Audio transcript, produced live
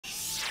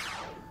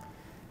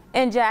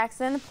In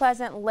Jackson,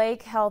 Pleasant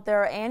Lake held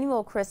their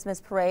annual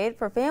Christmas parade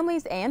for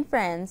families and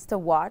friends to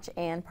watch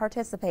and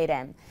participate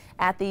in.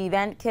 At the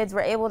event, kids were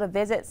able to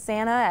visit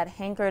Santa at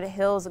Hankered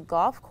Hills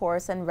Golf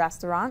Course and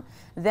Restaurant.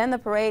 Then the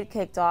parade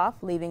kicked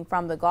off, leaving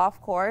from the golf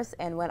course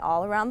and went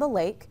all around the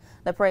lake.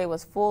 The parade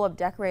was full of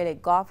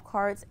decorated golf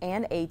carts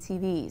and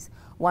ATVs.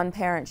 One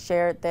parent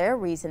shared their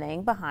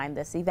reasoning behind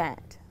this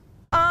event.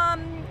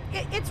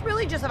 It's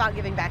really just about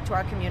giving back to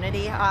our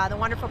community. The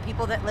wonderful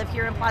people that live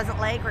here in Pleasant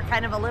Lake are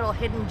kind of a little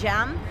hidden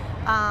gem.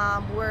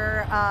 We're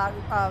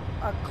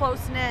a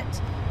close-knit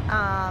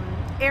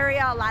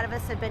area. A lot of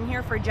us have been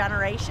here for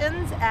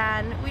generations,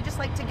 and we just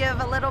like to give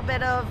a little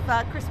bit of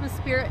Christmas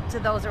spirit to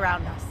those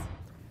around us.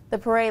 The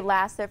parade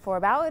lasted for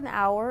about an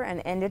hour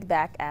and ended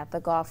back at the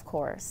golf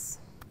course.